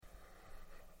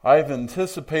I've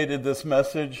anticipated this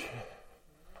message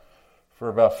for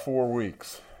about 4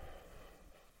 weeks.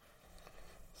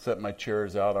 Set my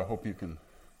chairs out. I hope you can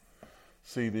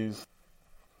see these.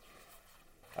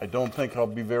 I don't think I'll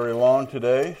be very long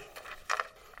today.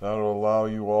 That'll allow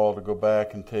you all to go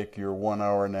back and take your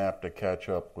 1-hour nap to catch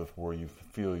up with where you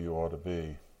feel you ought to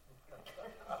be.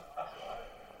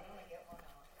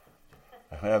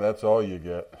 Yeah, that's all you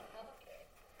get.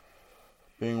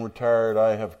 Being retired,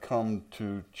 I have come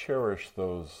to cherish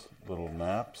those little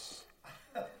naps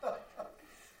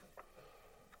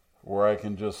where I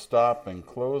can just stop and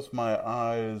close my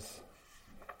eyes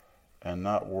and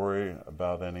not worry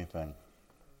about anything.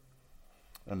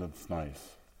 And it's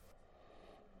nice.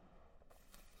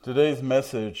 Today's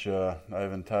message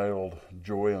I've entitled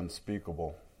Joy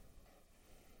Unspeakable.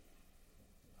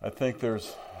 I think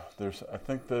there's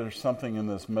something in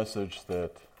this message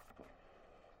that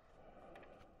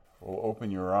will open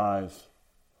your eyes,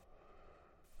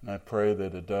 and I pray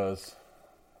that it does.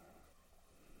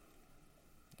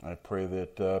 I pray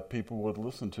that people would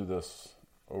listen to this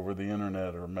over the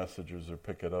internet or messages or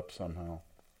pick it up somehow.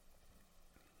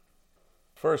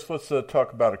 First, let's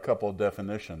talk about a couple of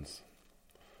definitions.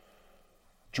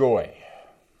 Joy.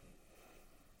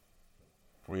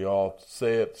 We all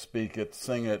say it, speak it,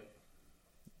 sing it,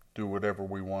 do whatever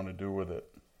we want to do with it.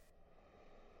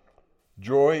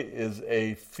 Joy is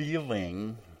a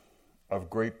feeling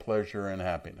of great pleasure and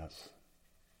happiness.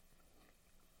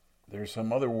 There's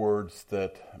some other words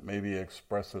that maybe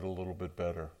express it a little bit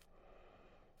better.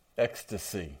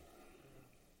 Ecstasy.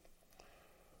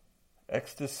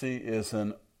 Ecstasy is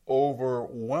an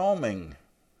overwhelming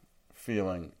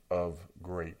feeling of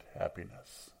great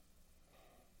happiness.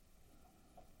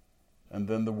 And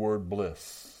then the word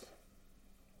bliss.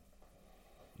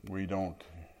 We don't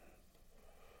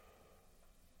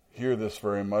hear this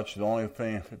very much. The only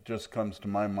thing that just comes to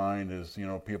my mind is,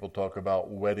 people talk about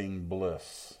wedding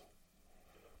bliss.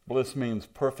 Bliss means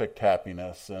perfect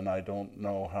happiness, and I don't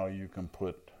know how you can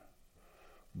put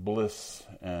bliss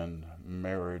and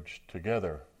marriage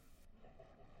together.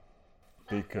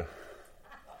 Because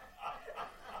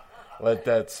let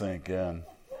that sink in.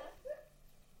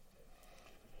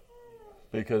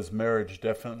 Because marriage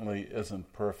definitely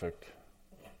isn't perfect.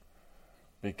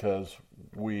 Because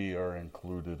we are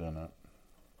included in it.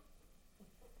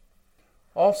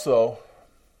 Also,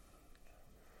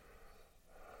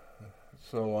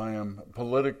 so I am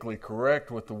politically correct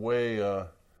with the way the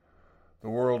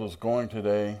world is going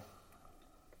today.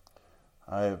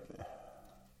 Like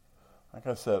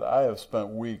I said, I have spent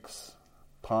weeks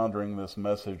pondering this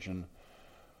message and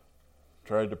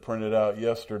tried to print it out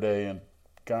yesterday and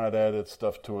God added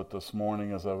stuff to it this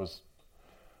morning as I was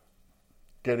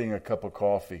getting a cup of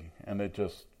coffee, and it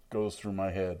just goes through my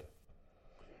head.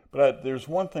 But there's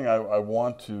one thing I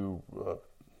want to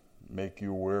make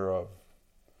you aware of.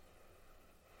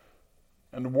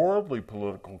 In worldly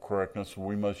political correctness,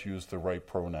 we must use the right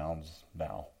pronouns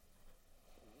now.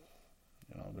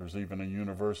 There's even a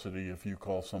university, if you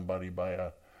call somebody by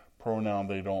a pronoun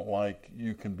they don't like,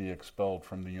 you can be expelled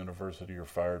from the university or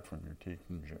fired from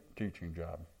your teaching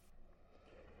job.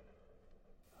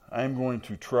 I'm going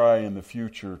to try in the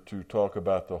future to talk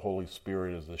about the Holy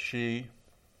Spirit as a she,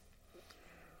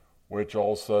 which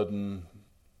all of a sudden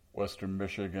Western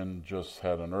Michigan just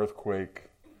had an earthquake.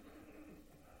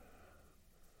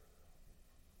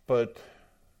 But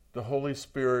the Holy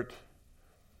Spirit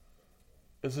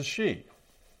is a she.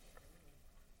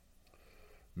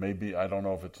 Maybe, I don't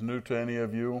know if it's new to any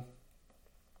of you.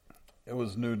 It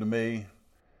was new to me.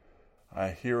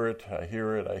 I hear it.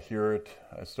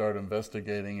 I start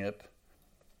investigating it.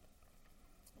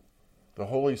 The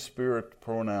Holy Spirit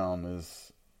pronoun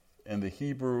is in the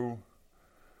Hebrew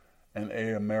and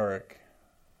Aramaic,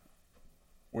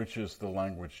 which is the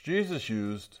language Jesus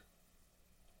used.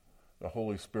 The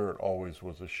Holy Spirit always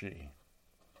was a she.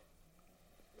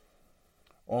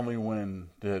 Only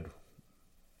when did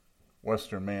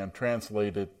Western man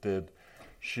translate it did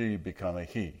she become a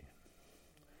he.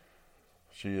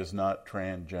 She is not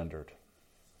transgendered.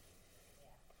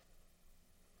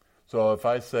 So if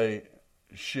I say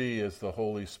she is the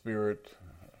Holy Spirit,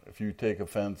 if you take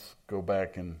offense, go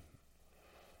back and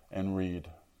read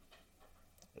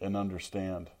and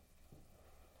understand.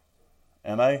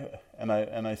 And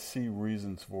I see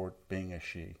reasons for it being a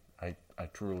she. I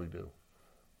truly do.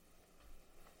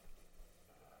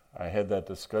 I had that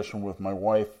discussion with my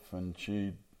wife, and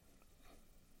she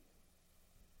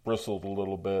bristled a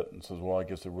little bit and says, well, I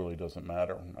guess it really doesn't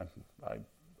matter.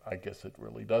 I guess it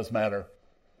really does matter.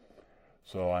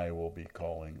 So I will be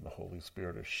calling the Holy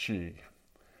Spirit a she.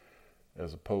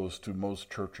 as opposed to most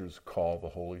churches call the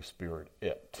Holy Spirit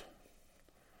it.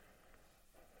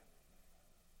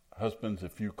 Husbands,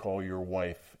 if you call your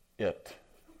wife it,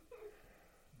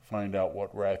 find out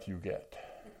what wrath you get.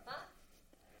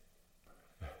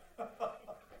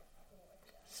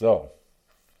 So,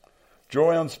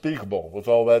 joy unspeakable. With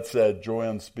all that said, joy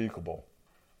unspeakable.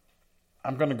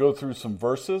 I'm going to go through some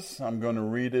verses. I'm going to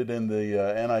read it in the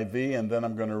NIV, and then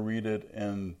I'm going to read it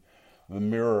in the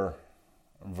Mirror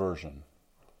version.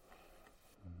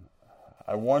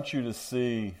 I want you to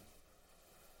see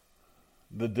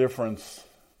the difference.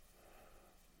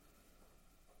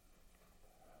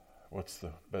 What's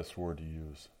the best word to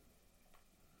use?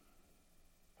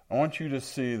 I want you to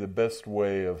see the best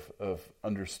way of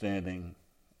understanding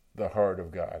the heart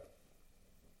of God.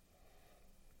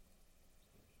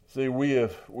 See, we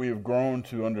have grown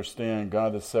to understand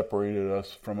God has separated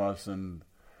us from us, and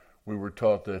we were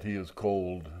taught that He is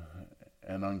cold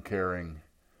and uncaring.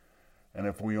 And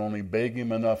if we only beg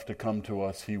Him enough to come to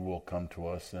us, He will come to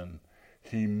us, and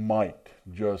He might,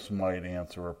 just might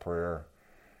answer a prayer.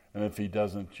 And if He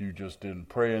doesn't, you just didn't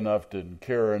pray enough, didn't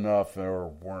care enough, or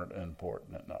weren't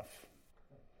important enough.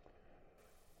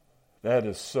 That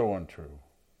is so untrue.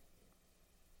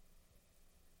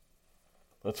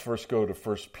 Let's first go to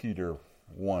 1 Peter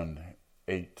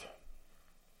 1:8.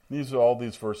 All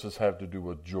these verses have to do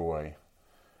with joy.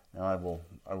 And I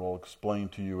will explain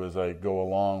to you as I go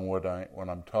along what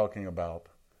I'm talking about.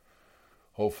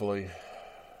 Hopefully,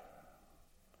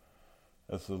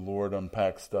 as the Lord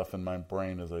unpacks stuff in my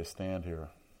brain as I stand here.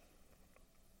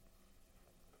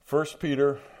 1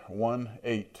 Peter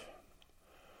 1:8.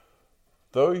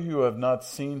 Though you have not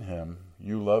seen Him,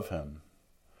 you love Him.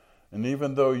 And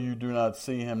even though you do not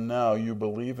see Him now, you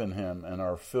believe in Him and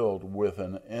are filled with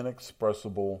an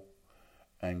inexpressible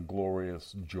and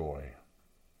glorious joy.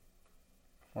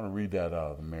 I want to read that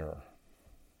out of the Mirror.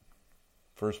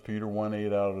 1 Peter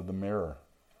 1:8 out of the Mirror.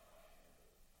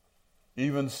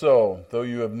 Even so, though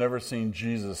you have never seen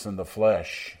Jesus in the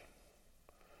flesh,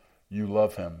 you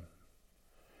love Him.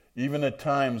 Even at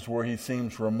times where He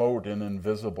seems remote and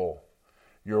invisible,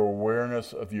 your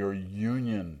awareness of your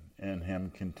union in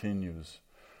Him continues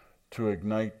to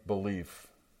ignite belief.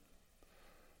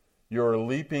 You are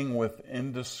leaping with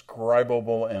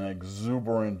indescribable and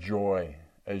exuberant joy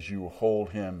as you hold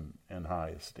Him in high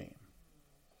esteem.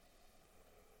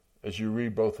 As you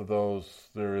read both of those,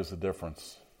 there is a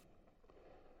difference.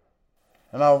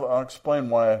 And I'll explain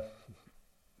why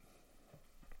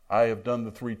I have done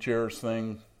the 3 chairs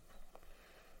thing.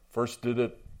 First did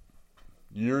it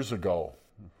years ago.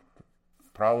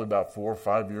 Probably about 4 or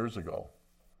 5 years ago.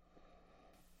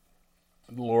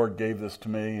 The Lord gave this to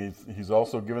me. He's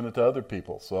also given it to other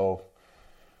people. So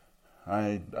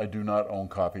I do not own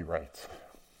copyrights.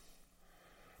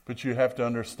 But you have to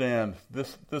understand,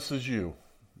 this is you.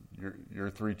 Your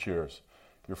 3 chairs.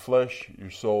 Your flesh,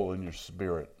 your soul, and your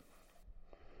spirit.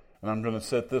 And I'm going to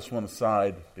set this one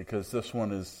aside because this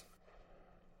one is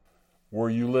where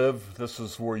you live. This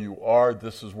is where you are.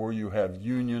 This is where you have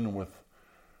union with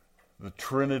the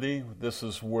Trinity. This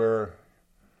is where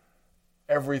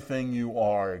everything you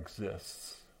are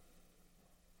exists.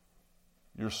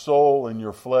 Your soul and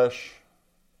your flesh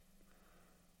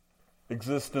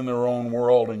exist in their own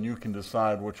world, and you can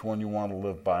decide which one you want to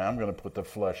live by. I'm going to put the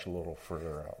flesh a little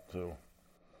further out, too.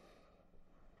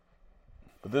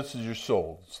 But this is your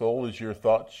soul. Soul is your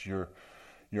thoughts, your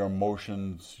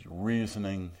emotions, your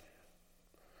reasoning.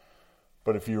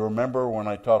 But if you remember when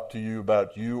I talked to you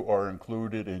about you are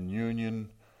included in union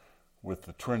with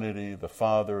the Trinity, the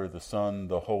Father, the Son,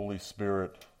 the Holy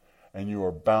Spirit, and you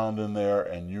are bound in there,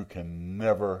 and you can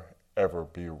never, ever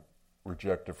be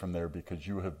rejected from there because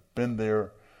you have been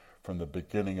there from the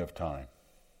beginning of time.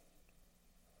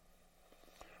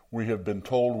 We have been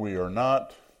told we are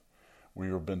not. We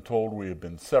have been told we have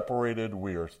been separated.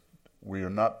 We are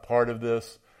not part of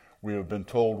this. We have been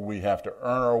told we have to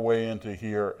earn our way into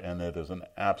here, and it is an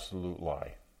absolute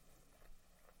lie.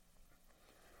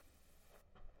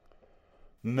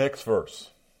 Next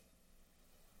verse.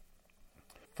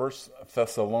 1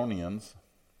 Thessalonians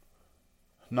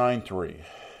 9:3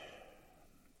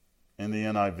 in the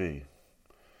NIV.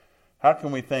 How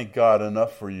can we thank God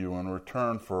enough for you in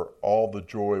return for all the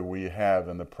joy we have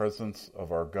in the presence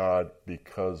of our God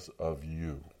because of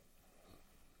you?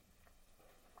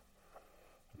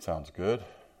 That sounds good. What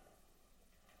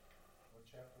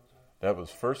chapter was that? That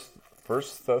was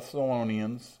 1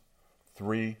 Thessalonians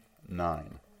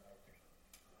 3:9.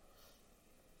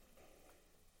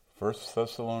 1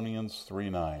 Thessalonians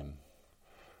 3:9.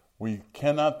 We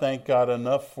cannot thank God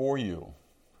enough for you.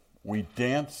 We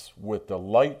dance with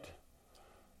delight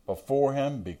before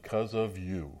him because of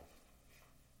you.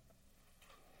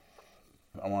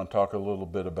 I want to talk a little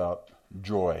bit about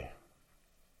joy.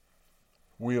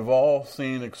 We have all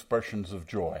seen expressions of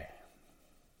joy,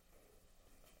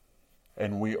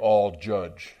 and we all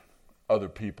judge other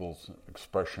people's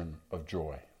expression of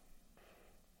joy.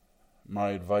 My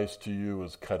advice to you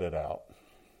is cut it out.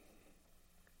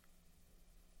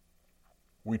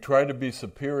 We try to be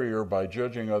superior by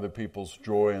judging other people's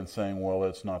joy and saying, well,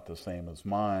 it's not the same as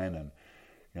mine. And,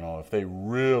 if they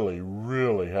really,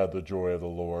 really had the joy of the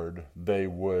Lord, they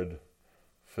would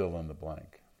fill in the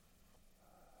blank.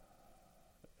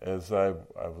 As I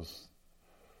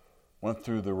went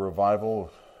through the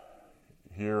revival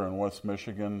here in West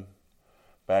Michigan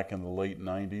back in the late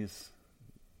 90s,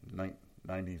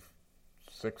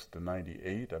 96 to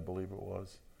 98, I believe it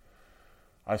was,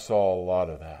 I saw a lot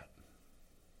of that.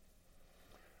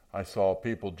 I saw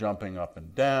people jumping up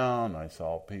and down. I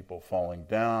saw people falling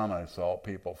down. I saw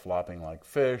people flopping like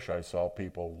fish. I saw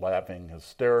people laughing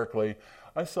hysterically.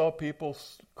 I saw people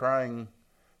crying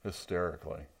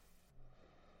hysterically.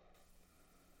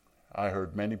 I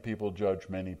heard many people judge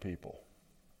many people.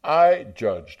 I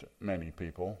judged many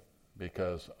people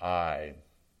because I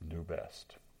knew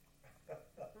best.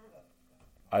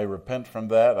 I repent from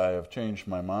that. I have changed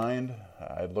my mind.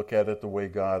 I look at it the way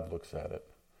God looks at it.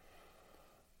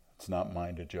 It's not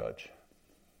mine to judge.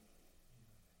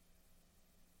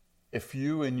 If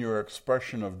you, in your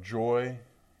expression of joy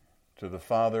to the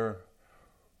Father,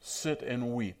 sit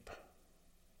and weep,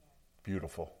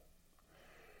 beautiful.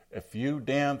 If you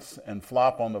dance and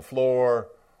flop on the floor,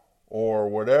 or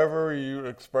whatever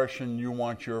expression you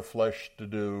want your flesh to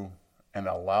do, and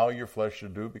allow your flesh to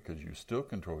do, because you still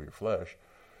control your flesh,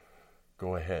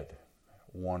 go ahead.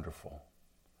 Wonderful.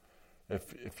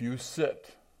 If you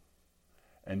sit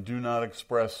and do not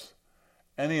express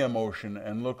any emotion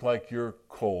and look like you're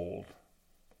cold,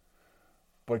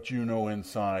 but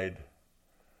inside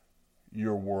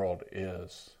your world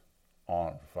is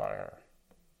on fire.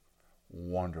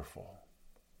 Wonderful.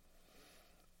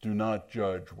 Do not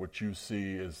judge what you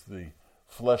see as the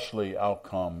fleshly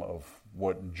outcome of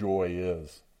what joy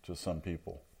is to some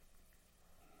people,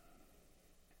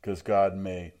 because God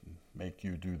may make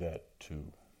you do that too.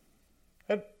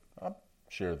 And I'll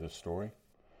share this story.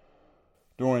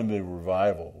 During the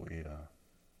revival,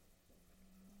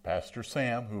 Pastor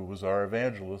Sam, who was our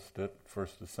evangelist at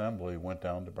First Assembly, went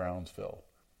down to Brownsville.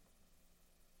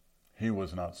 He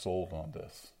was not sold on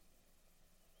this.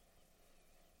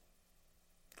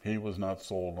 He was not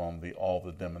sold on all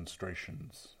the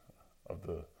demonstrations of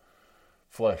the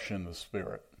flesh and the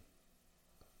spirit.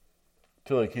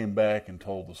 Till he came back and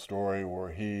told the story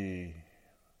where he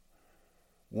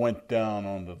went down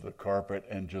onto the carpet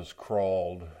and just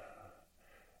crawled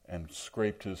and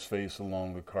scraped his face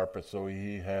along the carpet, so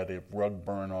he had a rug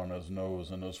burn on his nose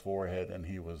and his forehead, and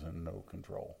he was in no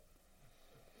control.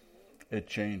 It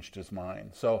changed his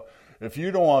mind. So if you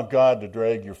don't want God to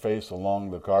drag your face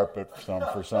along the carpet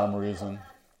for some reason,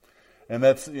 and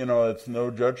that's, it's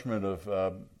no judgment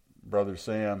of Brother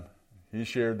Sam. He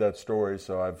shared that story,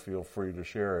 so I feel free to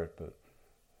share it. But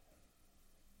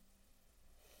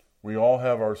we all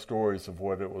have our stories of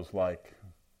what it was like.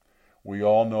 We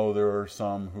all know there are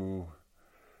some who,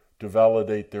 to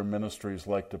validate their ministries,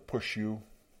 like to push you.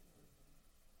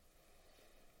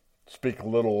 Speak a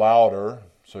little louder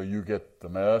so you get the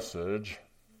message.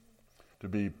 To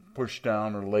be pushed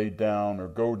down or laid down or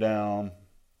go down.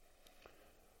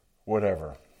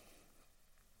 Whatever.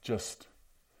 Just,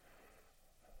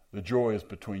 the joy is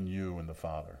between you and the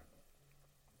Father.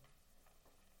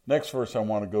 Next verse I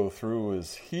want to go through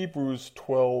is Hebrews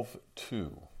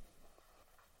 12:2.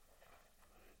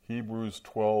 Hebrews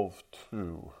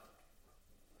 12:2.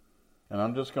 And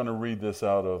I'm just going to read this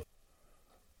out of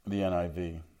the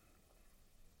NIV.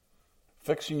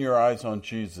 Fixing your eyes on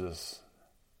Jesus,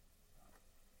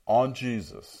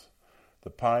 the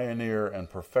pioneer and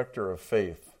perfecter of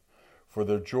faith, for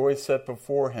the joy set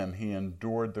before him he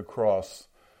endured the cross,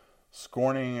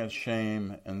 scorning its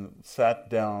shame, and sat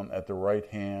down at the right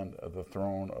hand of the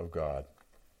throne of God.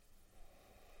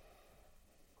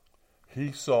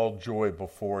 He saw joy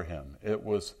before him. It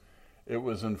was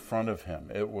in front of him.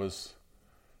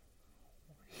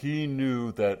 He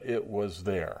knew that it was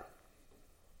there.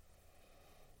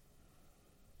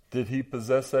 Did he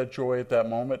possess that joy at that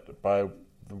moment by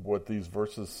what these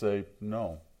verses say?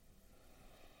 No.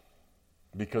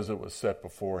 Because it was set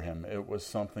before him. It was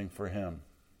something for him.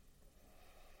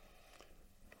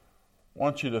 I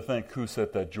want you to think who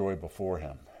set that joy before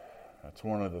him. That's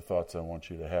one of the thoughts I want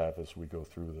you to have as we go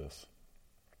through this.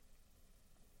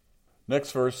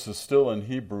 Next verse is still in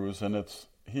Hebrews, and it's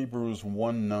Hebrews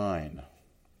 1:9.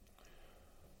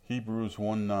 Hebrews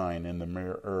 1:9 in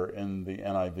the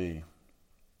NIV.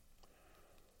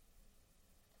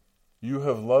 You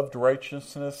have loved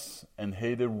righteousness and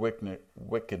hated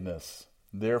wickedness.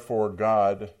 Therefore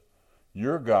God,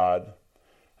 your God,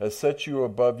 has set you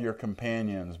above your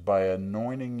companions by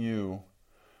anointing you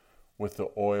with the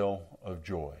oil of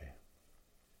joy.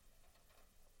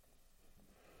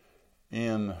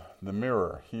 In the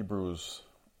Mirror, Hebrews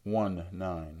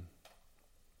 1:9.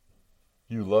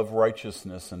 You love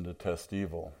righteousness and detest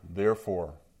evil.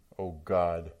 Therefore, O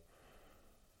God,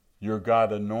 your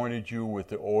God anointed you with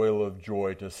the oil of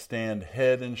joy to stand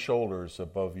head and shoulders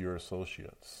above your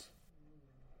associates.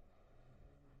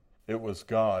 It was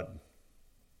God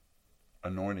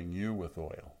anointing you with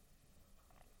oil.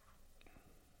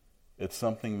 It's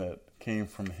something that came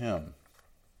from Him.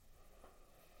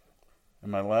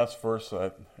 In my last verse,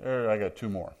 I got two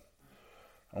more.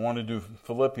 I want to do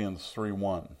Philippians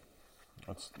 3:1.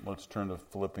 Let's turn to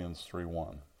Philippians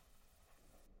 3:1.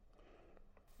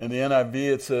 In the NIV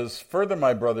it says, "Further,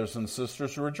 my brothers and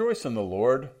sisters, rejoice in the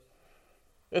Lord.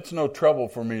 It's no trouble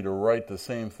for me to write the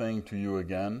same thing to you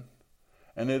again,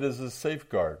 and it is a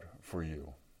safeguard for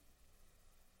you."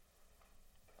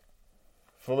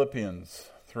 Philippians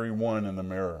 3:1 in the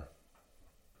Mirror.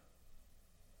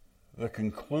 The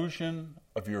conclusion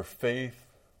of your faith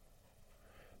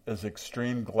is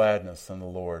extreme gladness in the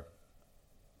Lord.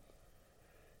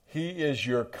 He is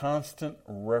your constant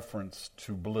reference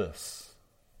to bliss.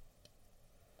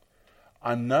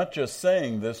 I'm not just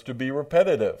saying this to be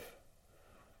repetitive.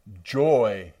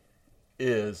 Joy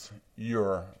is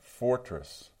your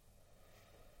fortress.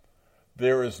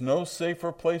 There is no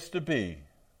safer place to be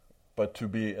but to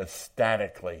be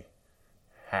ecstatically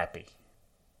happy.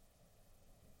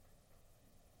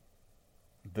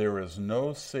 There is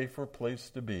no safer place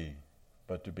to be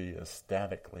but to be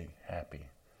ecstatically happy,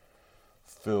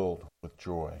 filled with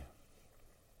joy.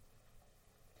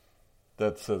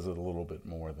 That says it a little bit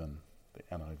more than the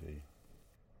NIV.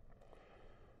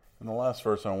 And the last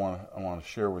verse I want to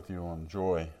share with you on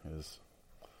joy is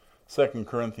 2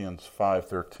 Corinthians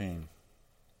 5:13.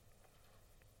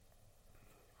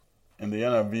 In the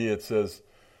NIV it says,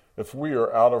 "If we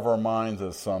are out of our minds,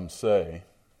 as some say,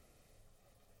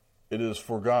 it is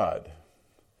for God.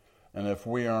 And if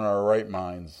we are in our right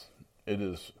minds, it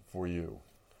is for you."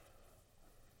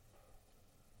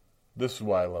 This is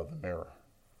why I love the Mirror.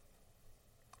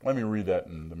 Let me read that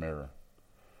in the Mirror.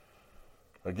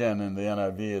 Again, in the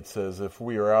NIV it says, "If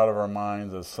we are out of our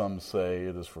minds, as some say,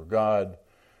 it is for God.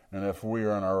 And if we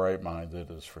are in our right minds,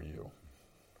 it is for you."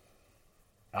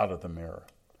 Out of the Mirror.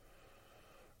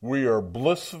 We are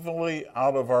blissfully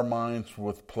out of our minds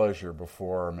with pleasure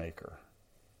before our Maker.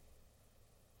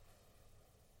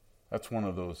 That's one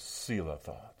of those Selah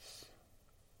thoughts.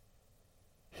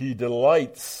 He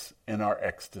delights in our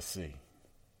ecstasy.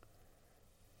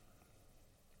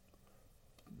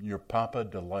 Your Papa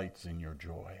delights in your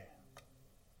joy.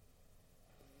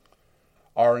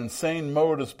 Our insane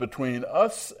mode is between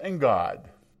us and God.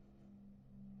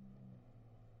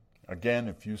 Again,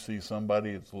 if you see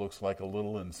somebody that looks like a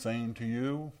little insane to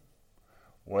you,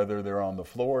 whether they're on the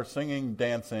floor singing,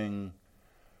 dancing,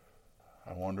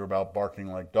 I wonder about barking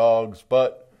like dogs,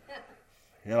 but,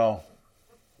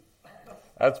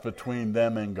 that's between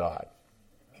them and God.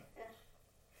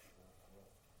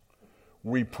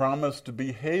 We promise to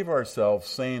behave ourselves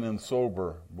sane and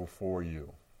sober before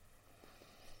you.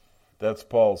 That's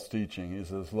Paul's teaching. He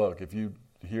says, look, if you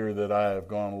hear that I have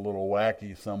gone a little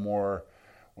wacky somewhere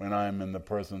when I'm in the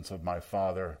presence of my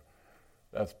Father,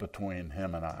 that's between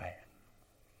him and I.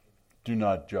 Do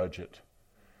not judge it.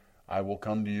 I will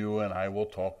come to you and I will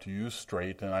talk to you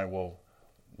straight and I will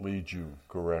lead you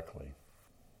correctly.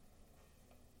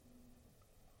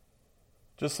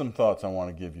 Just some thoughts I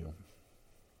want to give you.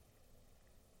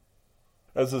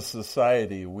 As a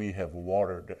society, we have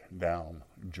watered down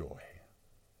joy.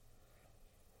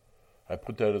 I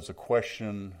put that as a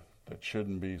question that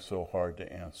shouldn't be so hard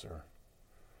to answer.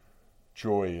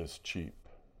 Joy is cheap.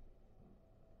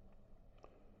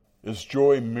 Is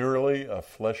joy merely a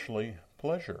fleshly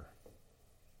pleasure?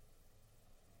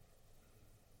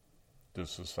 Does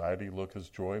society look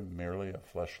at joy merely a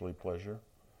fleshly pleasure?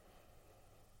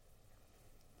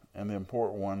 And the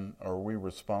important one, are we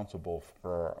responsible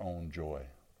for our own joy?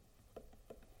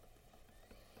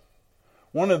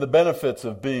 One of the benefits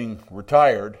of being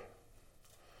retired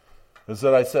is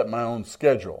that I set my own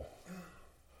schedule.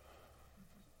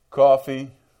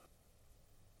 Coffee,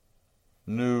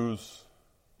 news,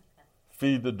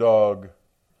 feed the dog,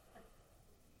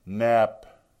 nap,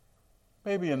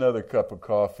 maybe another cup of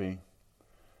coffee,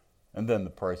 and then The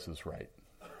Price is Right.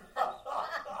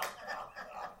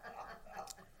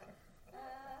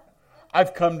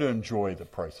 I've come to enjoy The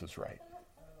Price is Right.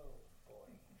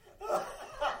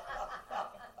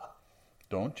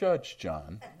 Don't judge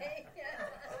John.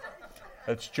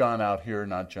 That's John out here,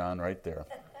 not John right there.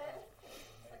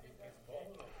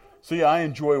 See, I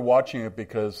enjoy watching it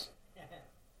because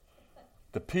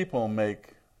the people make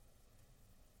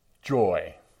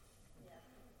joy.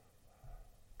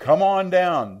 Come on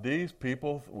down. These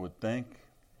people would think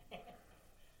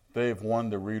they've won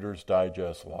the Reader's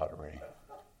Digest lottery.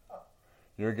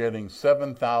 You're getting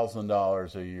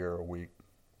 $7,000 a year a week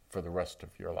for the rest of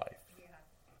your life.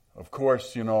 Of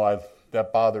course,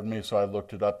 that bothered me, so I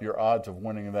looked it up. Your odds of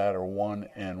winning that are 1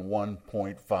 in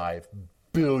 1.5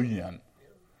 billion.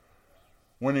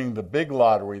 Winning the big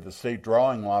lottery, the state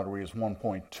drawing lottery, is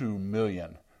 1.2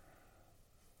 million.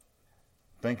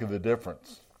 Think of the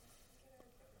difference.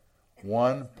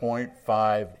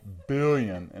 1.5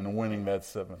 billion in winning that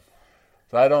 7.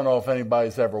 So I don't know if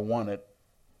anybody's ever won it.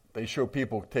 They show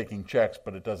people taking checks,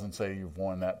 but it doesn't say you've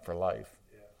won that for life.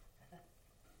 Yeah.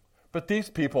 But these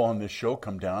people on this show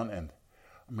come down and,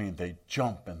 they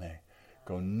jump and they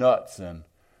go nuts and,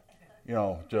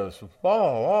 just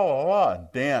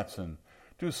and dance and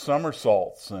do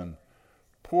somersaults. And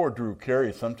poor Drew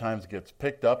Carey sometimes gets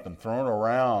picked up and thrown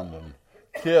around and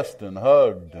kissed and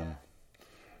hugged. And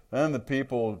then the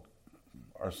people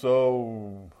are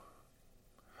so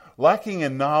lacking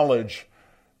in knowledge,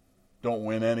 don't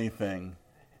win anything,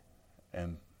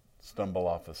 and stumble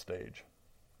off a stage.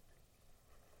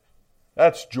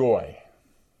 That's joy.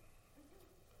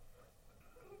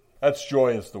 That's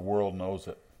joy as the world knows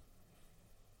it.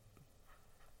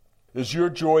 Is your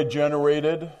joy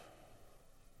generated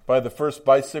by the first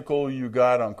bicycle you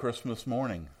got on Christmas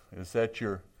morning? Is that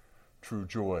your true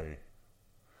joy?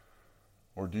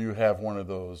 Or do you have one of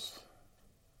those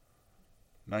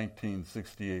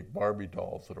 1968 Barbie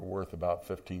dolls that are worth about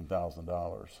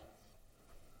 $15,000?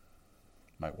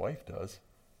 My wife does.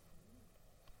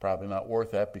 Probably not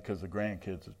worth that because the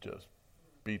grandkids have just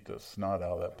beat the snot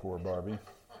out of that poor Barbie.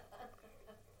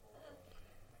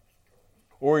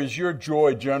 Or is your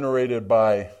joy generated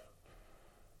by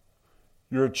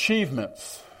your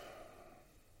achievements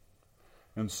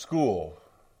in school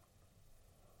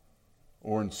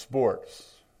or in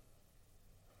sports?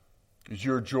 Is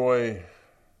your joy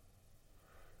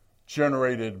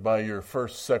generated by your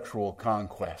first sexual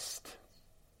conquest?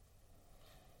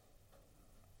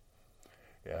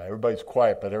 Yeah, everybody's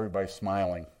quiet, but everybody's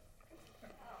smiling.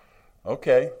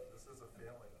 Okay. This is a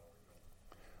family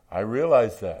now. I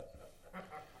realize that.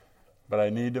 But I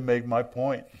need to make my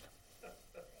point.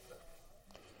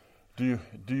 Do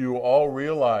you all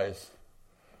realize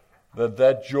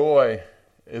that joy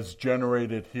is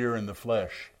generated here in the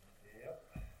flesh? Yep.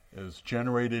 It is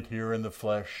generated here in the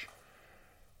flesh.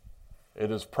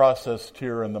 It is processed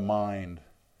here in the mind.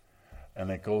 And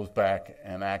it goes back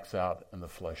and acts out in the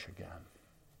flesh again.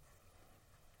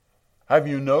 Have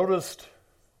you noticed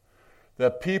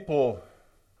that people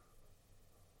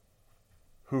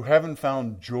who haven't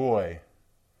found joy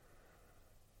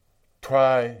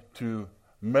try to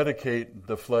medicate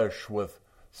the flesh with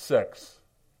sex,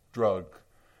 drug,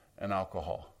 and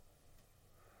alcohol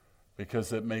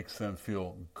because it makes them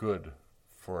feel good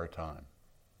for a time?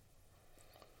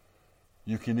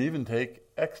 You can even take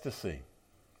ecstasy.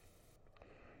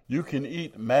 You can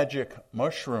eat magic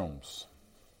mushrooms.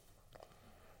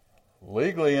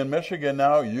 Legally in Michigan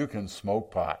now, you can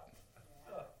smoke pot.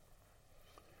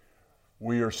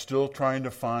 We are still trying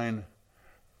to find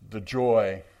the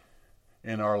joy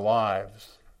in our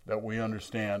lives that we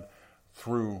understand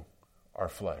through our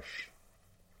flesh.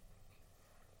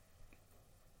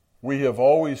 We have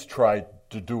always tried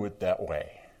to do it that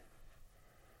way.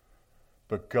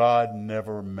 But God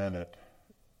never meant it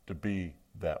to be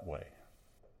that way.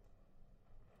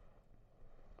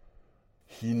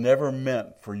 He never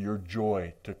meant for your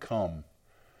joy to come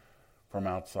from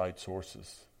outside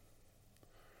sources.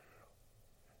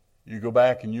 You go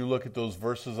back and you look at those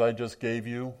verses I just gave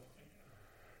you.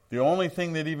 The only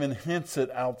thing that even hints at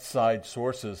outside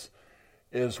sources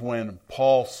is when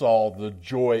Paul saw the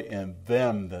joy in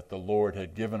them that the Lord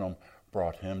had given him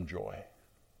brought him joy.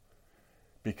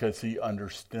 Because he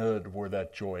understood where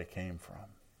that joy came from.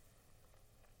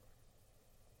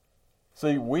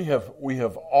 See, we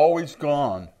have always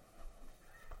gone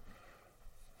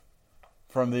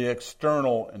from the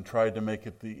external and tried to make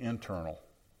it the internal.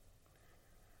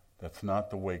 That's not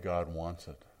the way God wants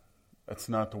it. That's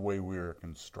not the way we are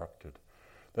constructed.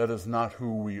 That is not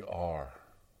who we are.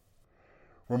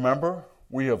 Remember,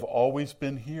 we have always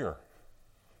been here.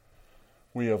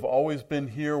 We have always been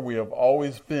here. We have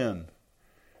always been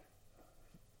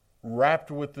wrapped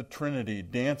with the Trinity,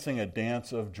 dancing a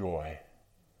dance of joy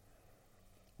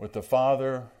with the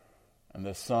Father and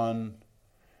the Son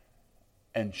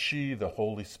and she, the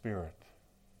Holy Spirit.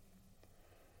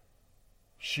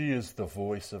 She is the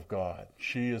voice of God.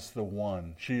 She is the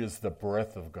one. She is the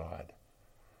breath of God.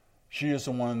 She is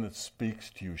the one that speaks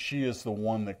to you. She is the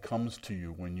one that comes to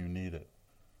you when you need it.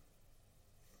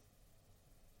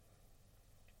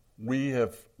 We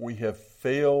have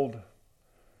failed.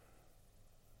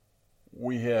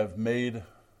 We have made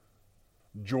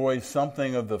joy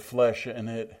something of the flesh, and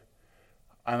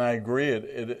I agree,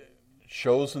 it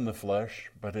shows in the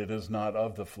flesh, but it is not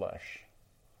of the flesh.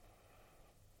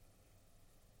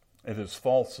 It is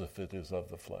false if it is of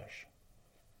the flesh.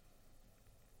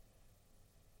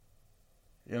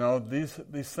 You know, these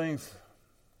things,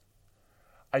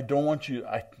 I don't want you,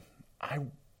 I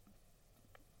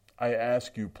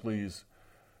ask you, please,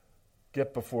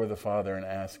 get before the Father and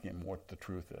ask Him what the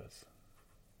truth is.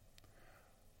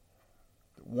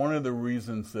 One of the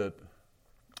reasons that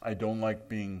I don't like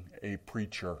being a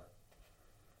preacher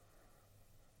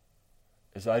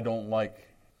is I don't like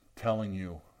telling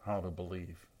you how to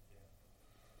believe.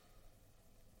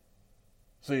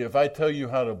 See, if I tell you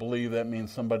how to believe, that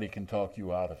means somebody can talk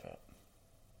you out of it.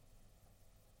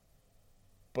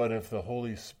 But if the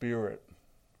Holy Spirit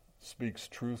speaks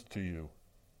truth to you,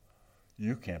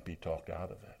 you can't be talked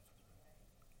out of it.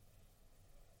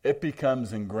 It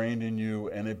becomes ingrained in you,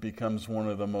 and it becomes one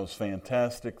of the most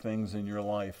fantastic things in your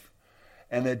life.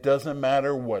 And it doesn't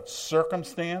matter what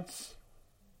circumstance,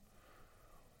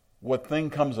 what thing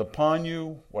comes upon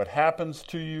you, what happens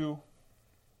to you,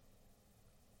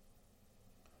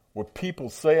 what people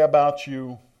say about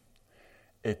you,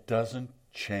 it doesn't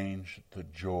change the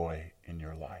joy in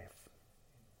your life.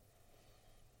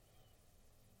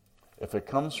 If it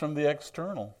comes from the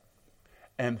external,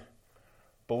 and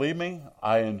believe me,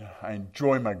 I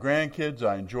enjoy my grandkids,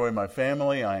 I enjoy my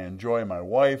family, I enjoy my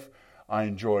wife, I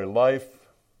enjoy life.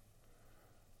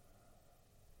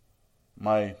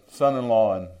 My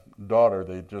son-in-law and daughter,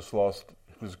 they just lost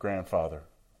his grandfather.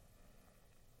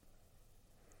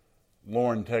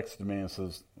 Lauren texted me and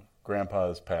says, Grandpa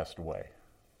has passed away.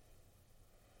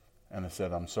 And I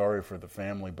said, I'm sorry for the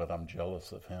family, but I'm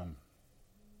jealous of him.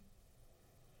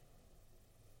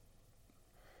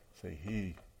 See,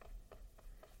 he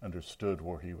understood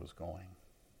where he was going.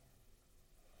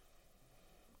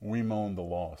 We mourn the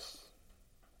loss,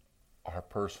 our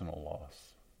personal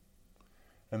loss.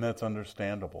 And that's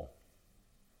understandable.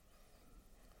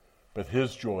 But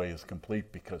his joy is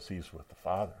complete because he's with the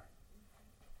Father.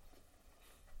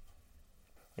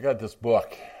 I got this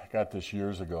book. I got this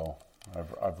years ago.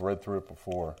 I've read through it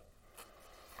before.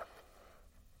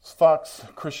 It's Fox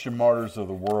Christian Martyrs of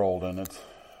the World, and it's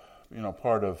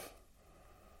part of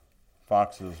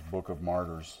Fox's Book of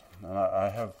Martyrs. And I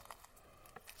have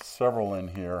several in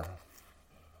here.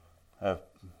 I have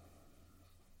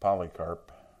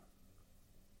Polycarp.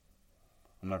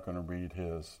 I'm not going to read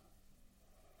his.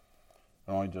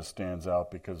 It only just stands out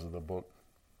because of the book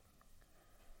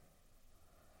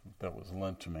that was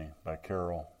lent to me by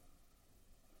Carol.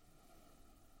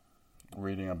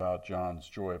 Reading about John's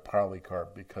joy of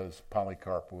Polycarp, because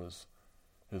Polycarp was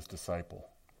his disciple.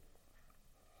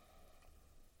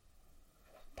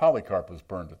 Polycarp was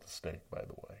burned at the stake, by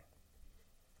the way.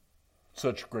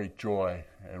 Such great joy,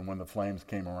 and when the flames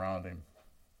came around him,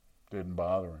 didn't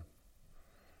bother him.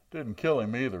 Didn't kill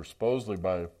him either, supposedly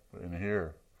in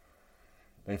here.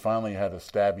 They finally had to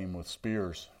stab him with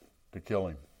spears to kill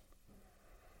him.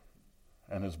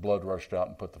 And his blood rushed out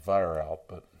and put the fire out.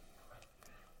 But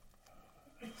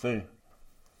see,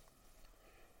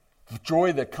 the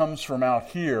joy that comes from out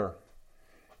here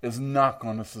is not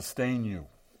going to sustain you.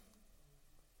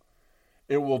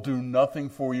 It will do nothing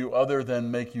for you other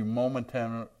than make you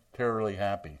momentarily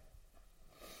happy.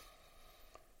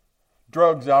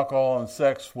 Drugs, alcohol, and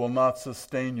sex will not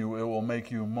sustain you. It will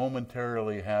make you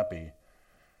momentarily happy.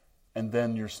 And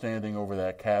then you're standing over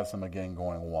that chasm again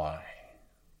going, why?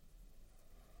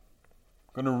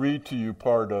 I'm going to read to you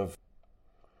part of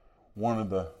one of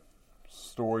the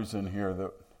stories in here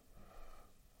that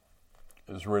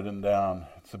is written down.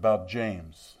 It's about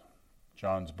James,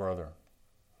 John's brother.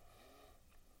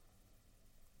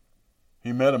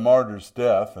 He met a martyr's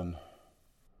death, and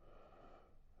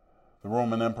the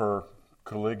Roman Emperor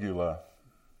Caligula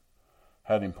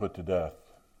had him put to death.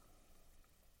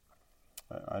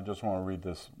 I just want to read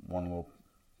this one little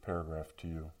paragraph to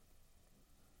you.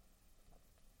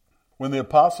 When the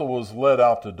apostle was led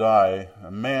out to die,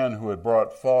 a man who had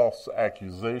brought false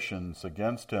accusations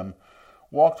against him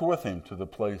walked with him to the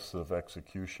place of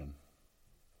execution.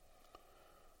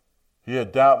 He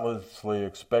had doubtlessly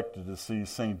expected to see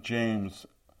St. James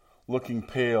looking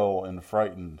pale and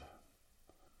frightened,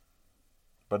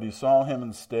 but he saw him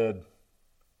instead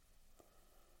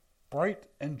bright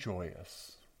and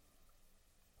joyous,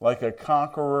 like a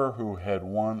conqueror who had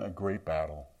won a great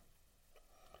battle.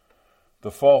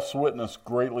 The false witness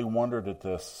greatly wondered at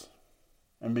this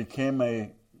and became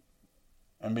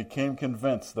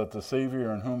convinced that the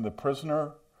Savior in whom the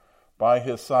prisoner by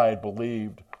his side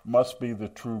believed must be the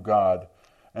true God,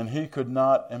 and he could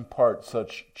not impart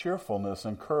such cheerfulness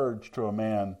and courage to a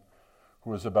man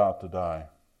who was about to die.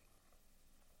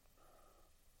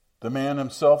 The man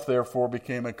himself, therefore,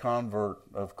 became a convert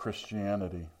of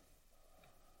Christianity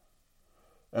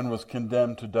and was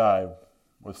condemned to die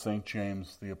with St.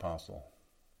 James the Apostle.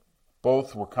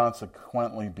 Both were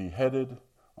consequently beheaded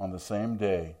on the same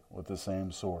day with the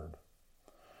same sword.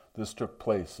 This took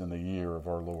place in the year of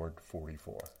our Lord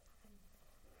 44.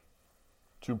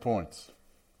 2 points.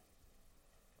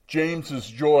 James's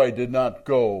joy did not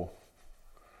go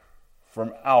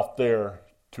from out there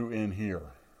to in here.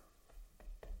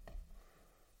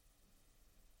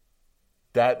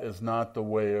 That is not the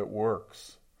way it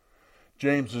works.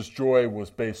 James's joy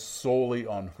was based solely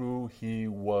on who he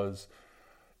was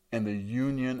and the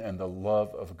union and the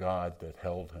love of God that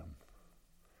held him.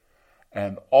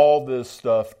 And all this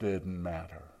stuff didn't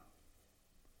matter.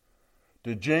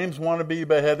 Did James want to be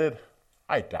beheaded?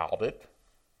 I doubt it.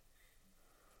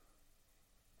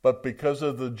 But because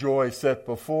of the joy set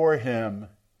before him,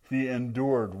 he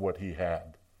endured what he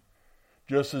had.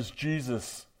 Just as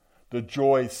Jesus, the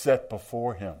joy set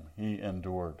before him, he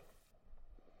endured.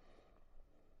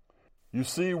 You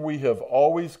see, we have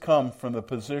always come from the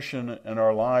position in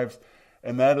our lives,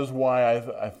 and that is why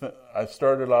I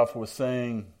started off with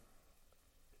saying,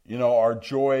 our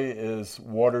joy is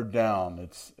watered down.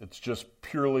 It's just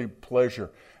purely pleasure,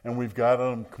 and we've got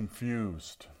them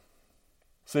confused.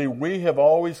 See, we have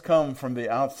always come from the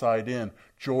outside in.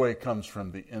 Joy comes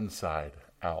from the inside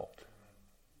out.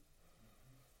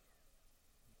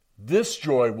 This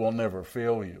joy will never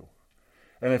fail you.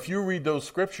 And if you read those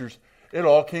scriptures, it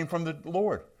all came from the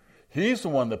Lord. He's the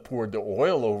one that poured the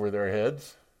oil over their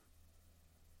heads.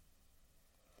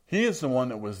 He is the one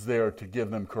that was there to give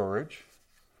them courage.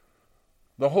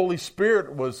 The Holy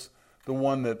Spirit was the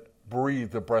one that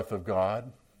breathed the breath of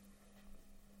God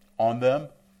on them.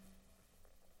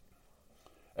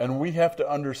 And we have to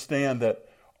understand that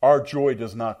our joy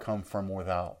does not come from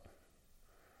without.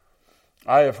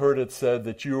 I have heard it said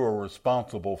that you are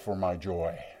responsible for my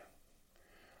joy.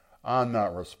 I'm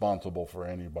not responsible for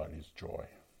anybody's joy.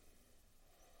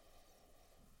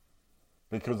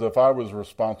 Because if I was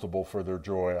responsible for their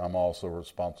joy, I'm also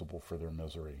responsible for their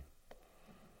misery.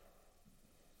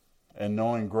 And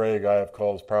knowing Greg, I have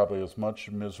caused probably as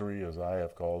much misery as I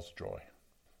have caused joy.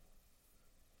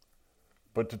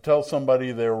 But to tell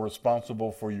somebody they're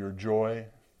responsible for your joy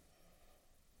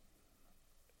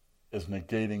is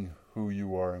negating who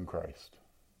you are in Christ.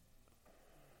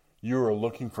 You are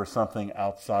looking for something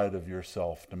outside of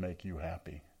yourself to make you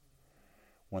happy,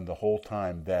 when the whole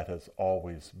time that has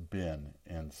always been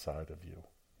inside of you.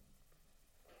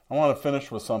 I want to finish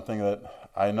with something that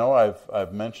I know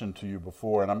I've mentioned to you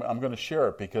before, and I'm going to share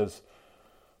it because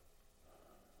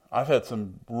I've had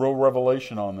some real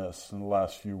revelation on this in the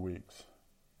last few weeks.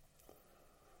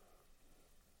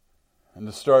 And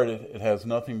to start, it has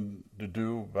nothing to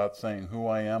do about saying who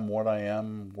I am, what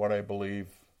I believe,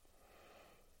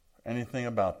 anything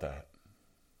about that.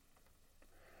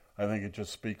 I think it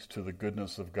just speaks to the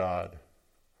goodness of God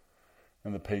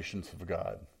and the patience of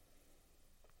God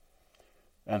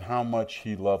and how much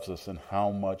He loves us and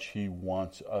how much He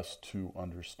wants us to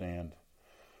understand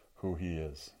who He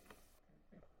is.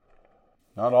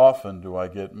 Not often do I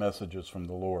get messages from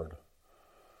the Lord.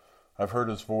 I've heard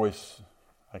His voice,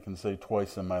 I can say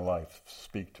twice in my life,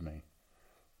 speak to me.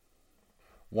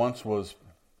 Once was,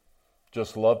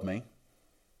 just love me,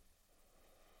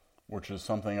 which is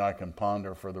something I can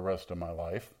ponder for the rest of my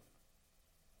life.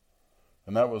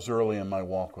 And that was early in my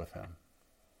walk with Him.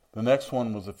 The next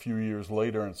one was a few years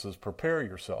later and says, prepare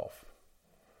yourself.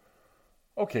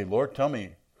 Okay, Lord, tell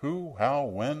me who, how,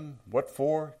 when, what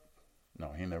for?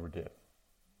 No, He never did.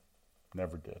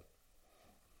 Never did.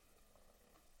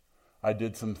 I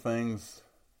did some things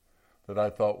that I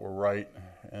thought were right,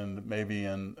 and maybe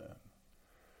in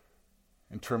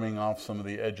trimming off some of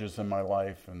the edges in my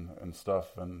life and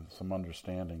stuff and some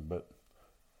understanding. But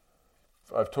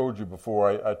I've told you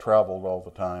before, I traveled all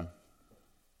the time.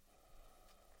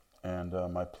 And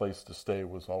my place to stay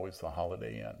was always the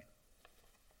Holiday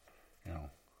Inn.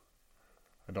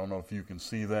 I don't know if you can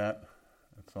see that.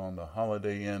 It's on the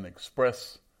Holiday Inn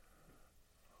Express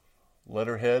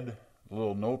letterhead,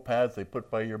 little notepads they put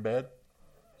by your bed.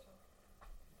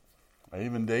 I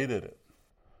even dated it.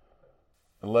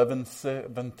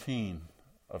 11/17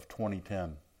 of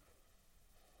 2010.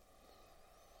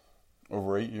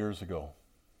 Over 8 years ago.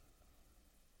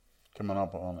 Coming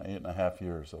up on 8.5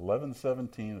 years.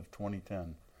 11/17 of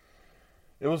 2010.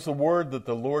 It was the word that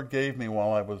the Lord gave me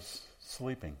while I was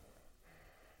sleeping.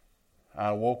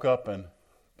 I woke up and,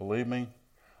 believe me,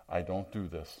 I don't do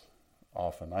this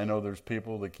often. I know there's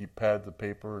people that keep pads of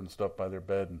paper and stuff by their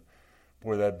bed, and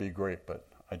boy, that'd be great, but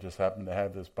I just happened to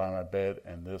have this by my bed,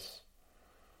 and this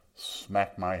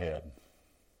smacked my head.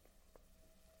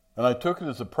 And I took it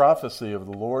as a prophecy of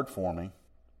the Lord for me,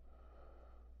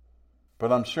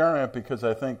 but I'm sharing it because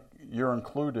I think you're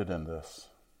included in this.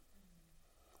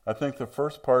 I think the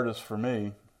first part is for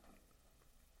me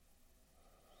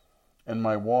in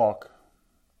my walk,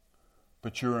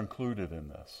 but you're included in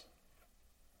this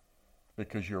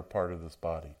because you're part of this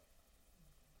body.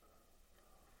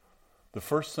 The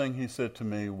first thing he said to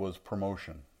me was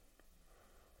promotion.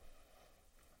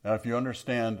 Now, if you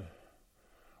understand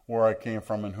where I came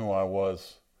from and who I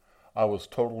was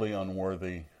totally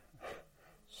unworthy,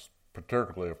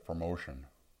 particularly of promotion.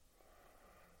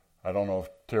 I don't know if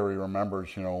Terry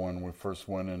remembers, when we first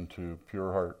went into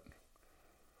Pure Heart.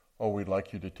 Oh, we'd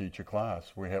like you to teach a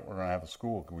class. We're going to have a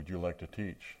school. Would you like to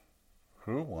teach?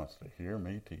 Who wants to hear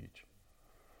me teach?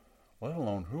 Let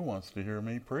alone who wants to hear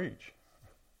me preach?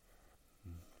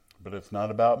 But it's not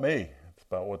about me. It's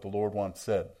about what the Lord once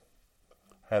said.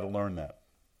 I had to learn that.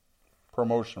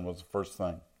 Promotion was the first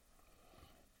thing.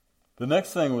 The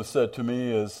next thing was said to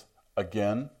me is,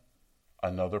 again,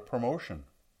 another promotion.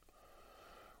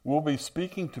 We'll be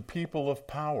speaking to people of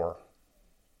power.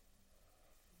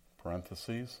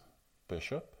 Parentheses,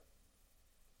 bishop.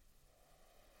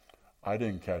 I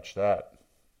didn't catch that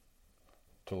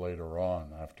till later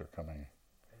on after coming.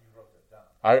 And you wrote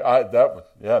that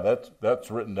down. That's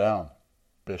written down.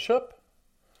 Bishop?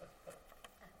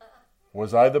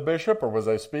 Was I the bishop or was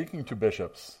I speaking to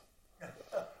bishops?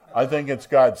 I think it's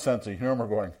God's sense of humor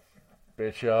going,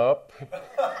 Bishop.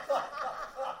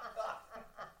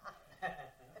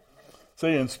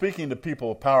 See, in speaking to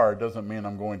people of power, it doesn't mean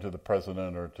I'm going to the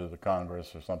president or to the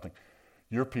Congress or something.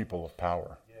 You're people of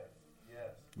power.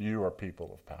 Yes. You are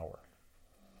people of power.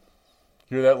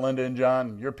 Hear that, Linda and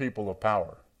John? You're people of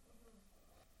power.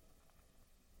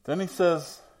 Then he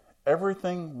says,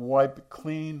 everything wiped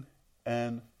clean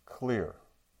and clear.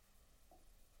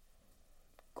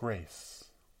 Grace.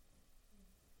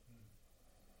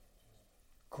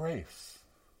 Grace.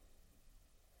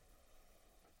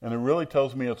 And it really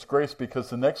tells me it's grace because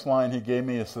the next line he gave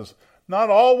me, it says, not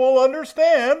all will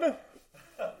understand.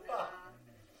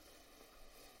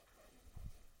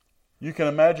 You can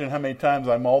imagine how many times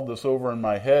I mulled this over in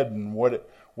my head and what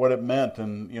it meant.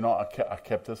 And, I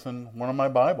kept this in one of my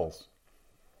Bibles.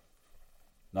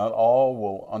 Not all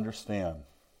will understand.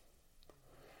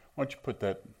 Why don't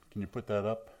you can you put that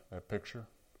up, that picture?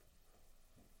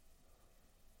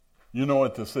 You know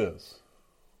what this is.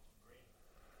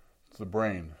 It's the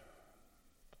brain,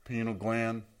 the pineal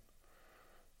gland,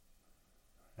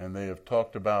 and they have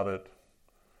talked about it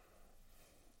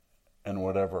and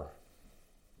whatever.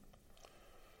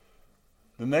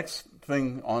 The next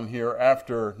thing on here,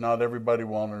 after not everybody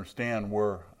will understand,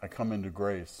 where I come into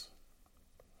grace,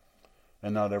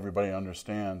 and not everybody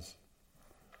understands,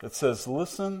 it says,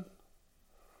 listen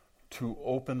to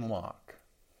open lock.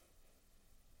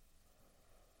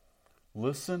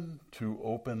 Listen to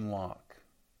open lock.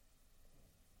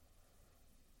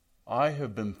 I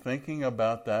have been thinking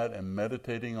about that and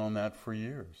meditating on that for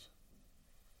years.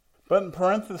 But in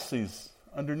parentheses,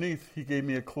 underneath, he gave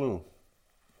me a clue.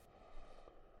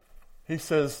 He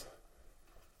says,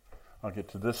 I'll get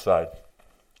to this side.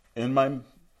 In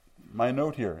my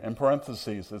note here, in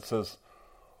parentheses, it says,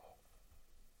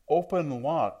 open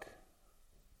lock,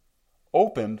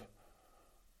 opened,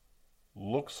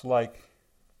 looks like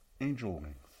angel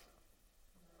wings.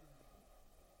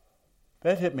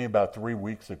 That hit me about 3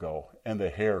 weeks ago, and the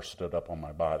hair stood up on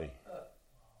my body.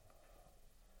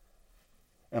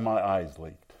 And my eyes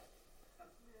leaked.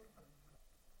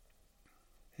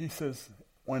 He says,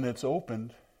 when it's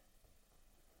opened,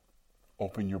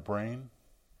 open your brain,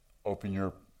 open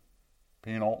your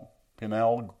pineal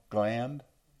gland.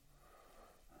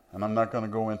 And I'm not going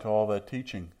to go into all that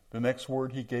teaching. The next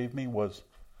word he gave me was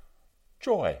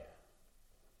joy.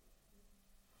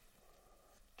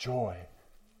 Joy.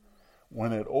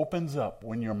 When it opens up,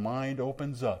 when your mind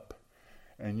opens up,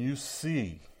 and you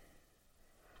see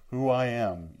who I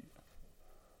am,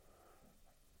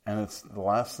 and it's the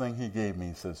last thing he gave me,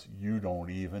 he says, you don't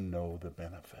even know the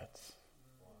benefits.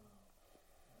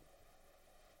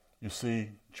 You see,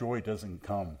 joy doesn't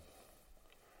come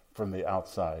from the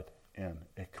outside in.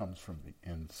 It comes from the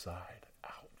inside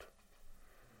out.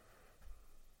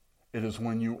 It is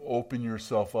when you open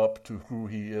yourself up to who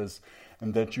He is,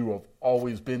 and that you have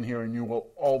always been here and you will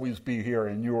always be here,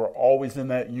 and you are always in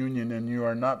that union, and you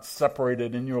are not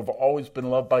separated, and you have always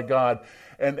been loved by God,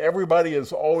 and everybody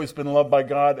has always been loved by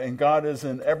God, and God is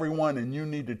in everyone, and you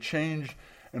need to change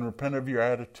and repent of your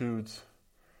attitudes,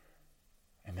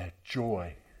 and that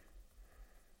joy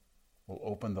will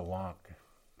open the lock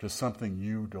to something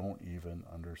you don't even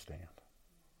understand.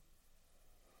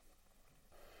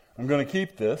 I'm going to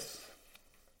keep this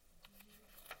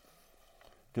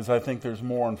because I think there's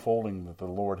more unfolding that the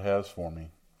Lord has for me.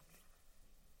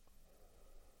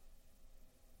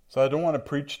 So I don't want to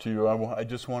preach to you. I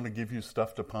just want to give you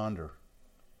stuff to ponder.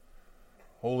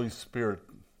 Holy Spirit,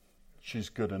 she's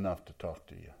good enough to talk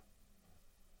to you.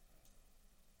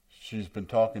 She's been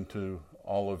talking to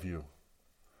all of you.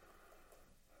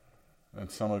 And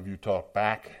some of you talk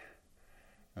back,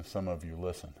 and some of you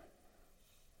listen.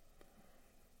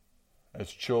 As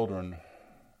children,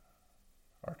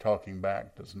 our talking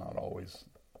back does not always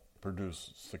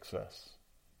produce success.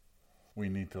 We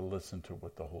need to listen to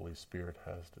what the Holy Spirit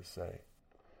has to say.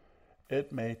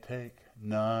 It may take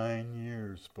 9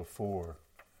 years before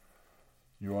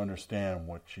you understand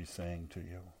what she's saying to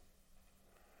you.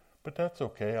 But that's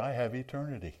okay. I have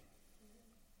eternity.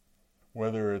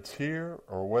 Whether it's here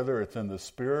or whether it's in the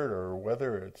Spirit or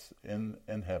whether it's in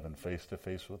heaven, face to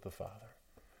face with the Father.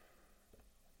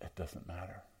 It doesn't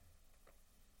matter.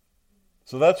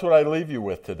 So that's what I leave you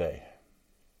with today.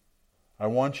 I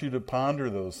want you to ponder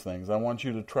those things. I want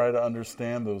you to try to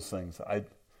understand those things. I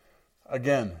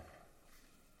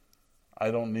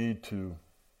don't need to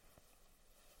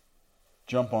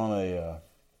jump on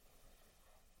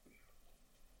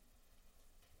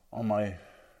my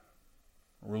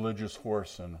religious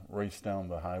horse and race down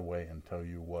the highway and tell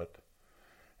you what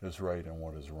is right and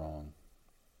what is wrong.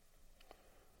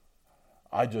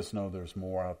 I just know there's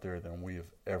more out there than we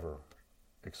have ever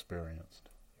experienced.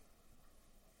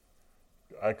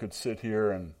 I could sit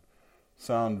here and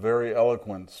sound very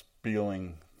eloquent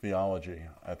spieling theology.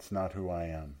 That's not who I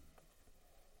am.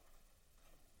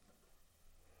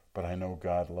 But I know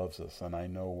God loves us, and I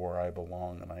know where I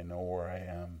belong, and I know where I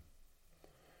am.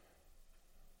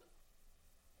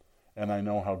 And I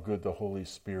know how good the Holy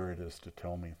Spirit is to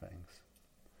tell me things.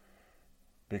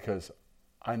 Because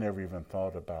I never even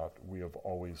thought about we have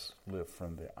always lived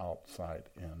from the outside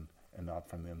in and not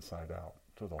from the inside out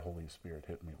till the Holy Spirit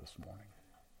hit me this morning.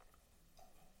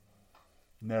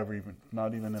 Never even,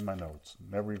 not even in my notes,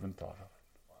 never even thought of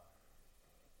it.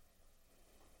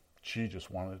 She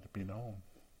just wanted it to be known.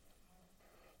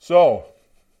 So,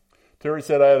 Terry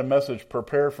said I had a message,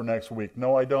 prepare for next week.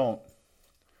 No, I don't.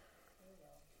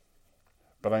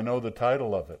 But I know the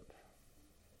title of it.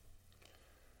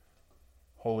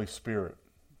 Holy Spirit,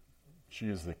 she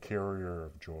is the carrier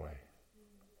of joy.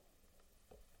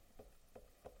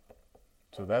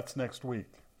 So that's next week.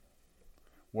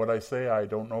 What I say, I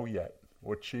don't know yet.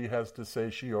 What she has to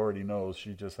say, she already knows.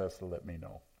 She just has to let me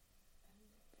know.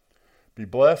 Be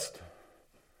blessed.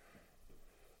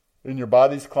 In your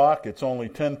body's clock, it's only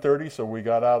 10:30, so we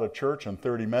got out of church in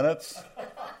 30 minutes.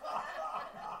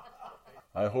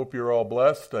 I hope you're all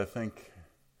blessed. I think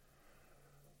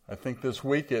this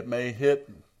week it may hit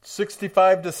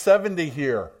 65 to 70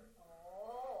 here.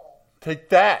 Take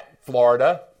that,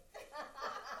 Florida.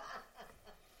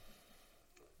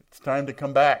 It's time to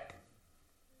come back.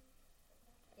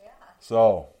 Yeah.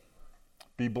 So,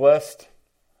 be blessed.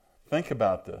 Think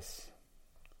about this.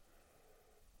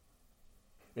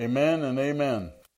 Amen and amen.